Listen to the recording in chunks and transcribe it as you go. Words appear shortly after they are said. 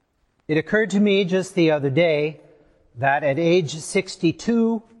It occurred to me just the other day that at age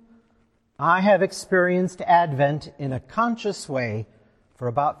 62, I have experienced Advent in a conscious way for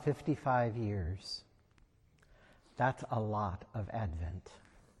about 55 years. That's a lot of Advent.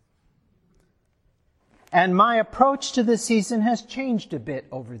 And my approach to the season has changed a bit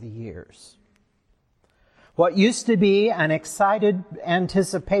over the years. What used to be an excited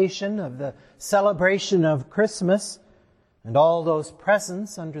anticipation of the celebration of Christmas and all those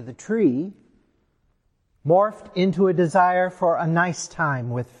presents under the tree morphed into a desire for a nice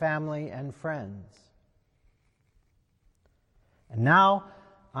time with family and friends. And now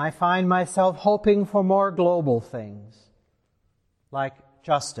I find myself hoping for more global things, like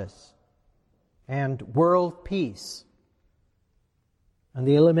justice and world peace and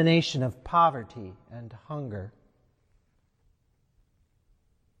the elimination of poverty and hunger.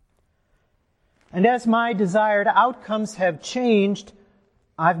 And as my desired outcomes have changed,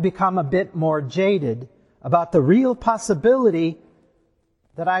 I've become a bit more jaded about the real possibility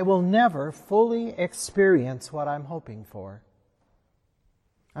that I will never fully experience what I'm hoping for.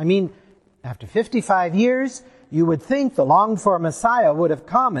 I mean, after 55 years, you would think the longed-for Messiah would have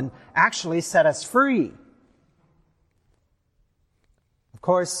come and actually set us free. Of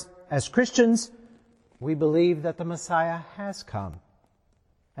course, as Christians, we believe that the Messiah has come,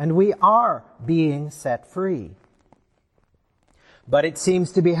 and we are being set free. But it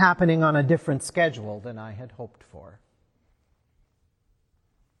seems to be happening on a different schedule than I had hoped for.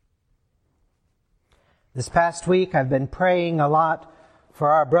 This past week, I've been praying a lot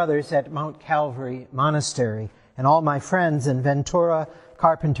for our brothers at Mount Calvary Monastery and all my friends in Ventura,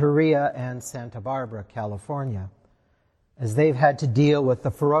 Carpinteria, and Santa Barbara, California, as they've had to deal with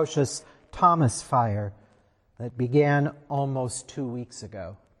the ferocious Thomas fire that began almost 2 weeks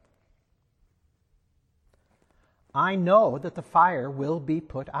ago. I know that the fire will be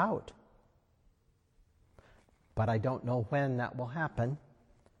put out, but I don't know when that will happen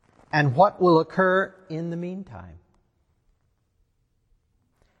and what will occur in the meantime.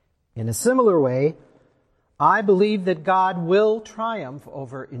 In a similar way, I believe that God will triumph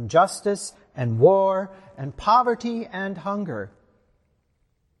over injustice and war and poverty and hunger.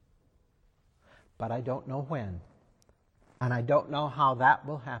 But I don't know when, and I don't know how that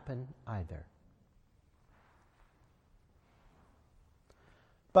will happen either.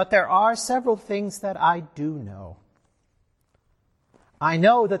 But there are several things that I do know. I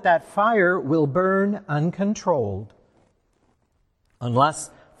know that that fire will burn uncontrolled unless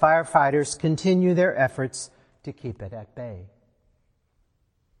firefighters continue their efforts to keep it at bay.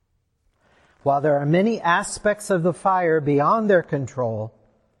 While there are many aspects of the fire beyond their control,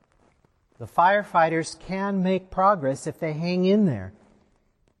 the firefighters can make progress if they hang in there,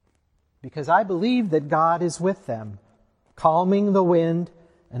 because I believe that God is with them, calming the wind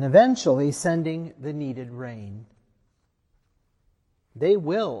and eventually sending the needed rain. They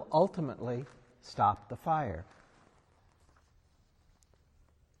will ultimately stop the fire.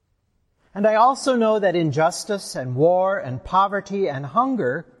 And I also know that injustice and war and poverty and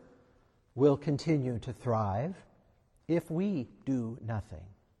hunger will continue to thrive if we do nothing.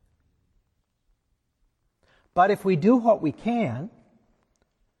 But if we do what we can,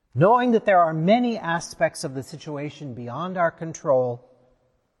 knowing that there are many aspects of the situation beyond our control,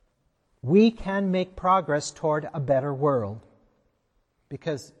 we can make progress toward a better world,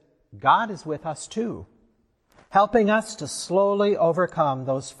 because God is with us too, helping us to slowly overcome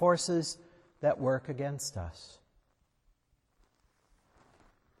those forces that work against us.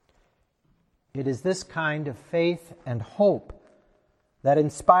 It is this kind of faith and hope that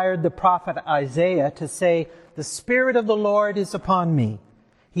inspired the prophet Isaiah to say, "The Spirit of the Lord is upon me.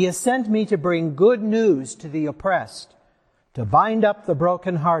 He has sent me to bring good news to the oppressed, to bind up the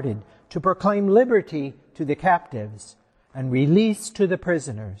brokenhearted, to proclaim liberty to the captives and release to the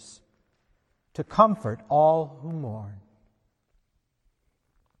prisoners, to comfort all who mourn."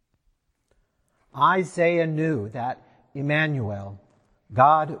 Isaiah knew that Emmanuel,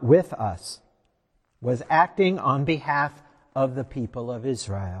 God with us, was acting on behalf of the people of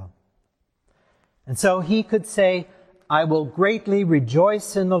Israel. And so he could say, "I will greatly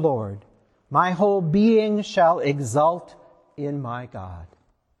rejoice in the Lord. My whole being shall exult in my God."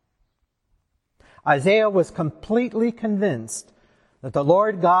 Isaiah was completely convinced that the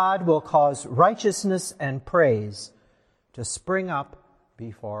Lord God will cause righteousness and praise to spring up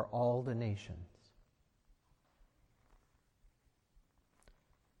before all the nations.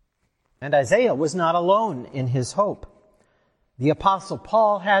 And Isaiah was not alone in his hope. The Apostle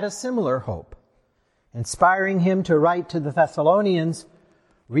Paul had a similar hope, inspiring him to write to the Thessalonians,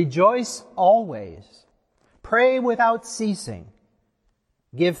 "Rejoice always, pray without ceasing,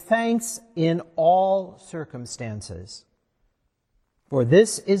 Give thanks in all circumstances, for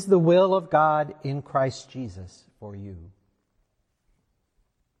this is the will of God in Christ Jesus for you.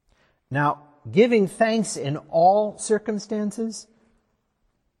 Now, giving thanks in all circumstances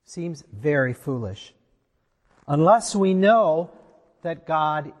seems very foolish, unless we know that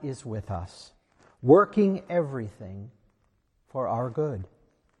God is with us, working everything for our good.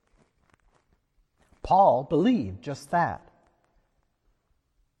 Paul believed just that.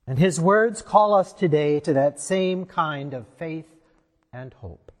 And his words call us today to that same kind of faith and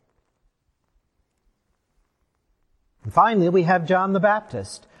hope. And finally, we have John the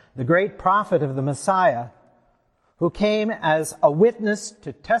Baptist, the great prophet of the Messiah, who came as a witness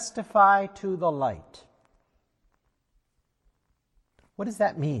to testify to the light. What does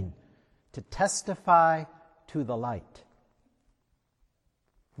that mean, to testify to the light?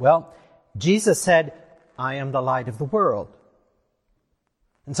 Well, Jesus said, "I am the light of the world."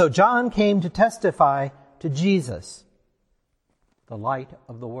 And so John came to testify to Jesus, the light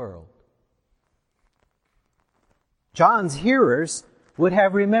of the world. John's hearers would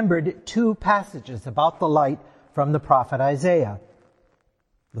have remembered two passages about the light from the prophet Isaiah.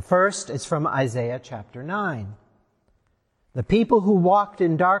 The first is from Isaiah chapter 9. The people who walked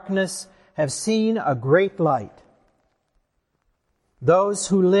in darkness have seen a great light. Those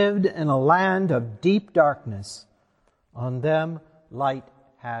who lived in a land of deep darkness, on them light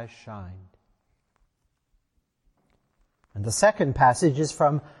has shined. And the second passage is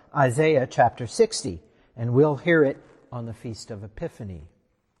from Isaiah chapter 60, and we'll hear it on the Feast of Epiphany.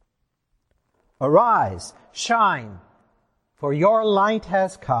 Arise, shine, for your light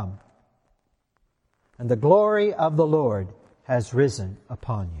has come, and the glory of the Lord has risen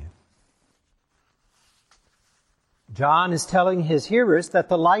upon you. John is telling his hearers that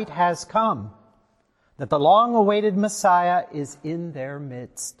the light has come, that the long-awaited Messiah is in their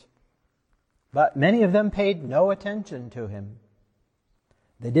midst. But many of them paid no attention to him.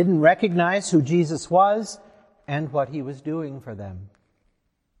 They didn't recognize who Jesus was and what he was doing for them.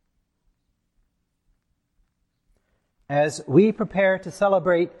 As we prepare to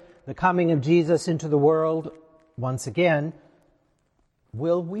celebrate the coming of Jesus into the world once again,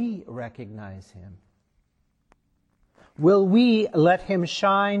 will we recognize him? Will we let him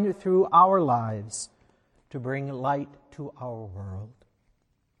shine through our lives to bring light to our world?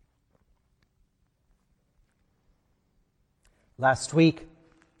 Last week,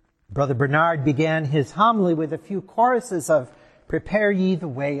 Brother Bernard began his homily with a few choruses of "Prepare ye the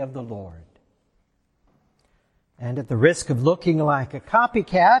way of the Lord." And at the risk of looking like a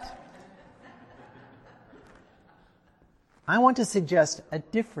copycat, I want to suggest a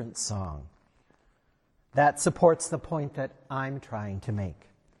different song that supports the point that I'm trying to make.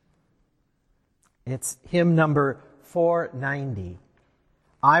 It's hymn number 490,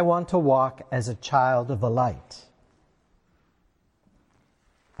 "I Want to Walk as a Child of the Light."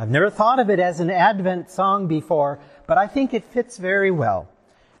 I've never thought of it as an Advent song before, but I think it fits very well.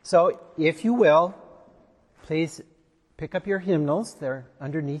 So if you will, please pick up your hymnals. They're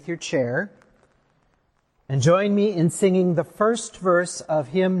underneath your chair. And join me in singing the first verse of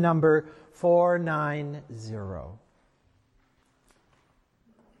hymn number 490.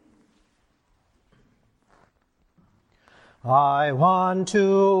 I want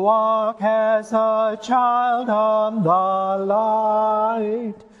to walk as a child of the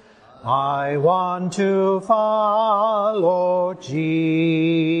light. I want to follow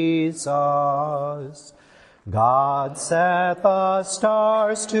Jesus. God set the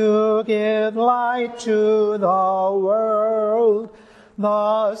stars to give light to the world.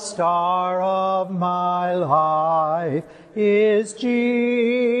 The star of my life is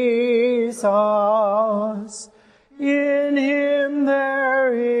Jesus. In him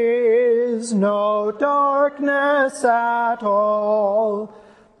there is no darkness at all.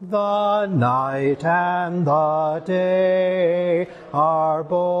 The night and the day are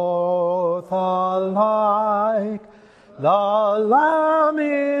both alike. The Lamb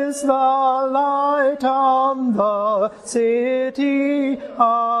is the light of the city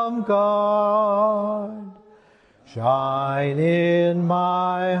of God. Shine in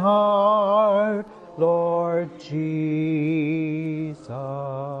my heart, Lord Jesus.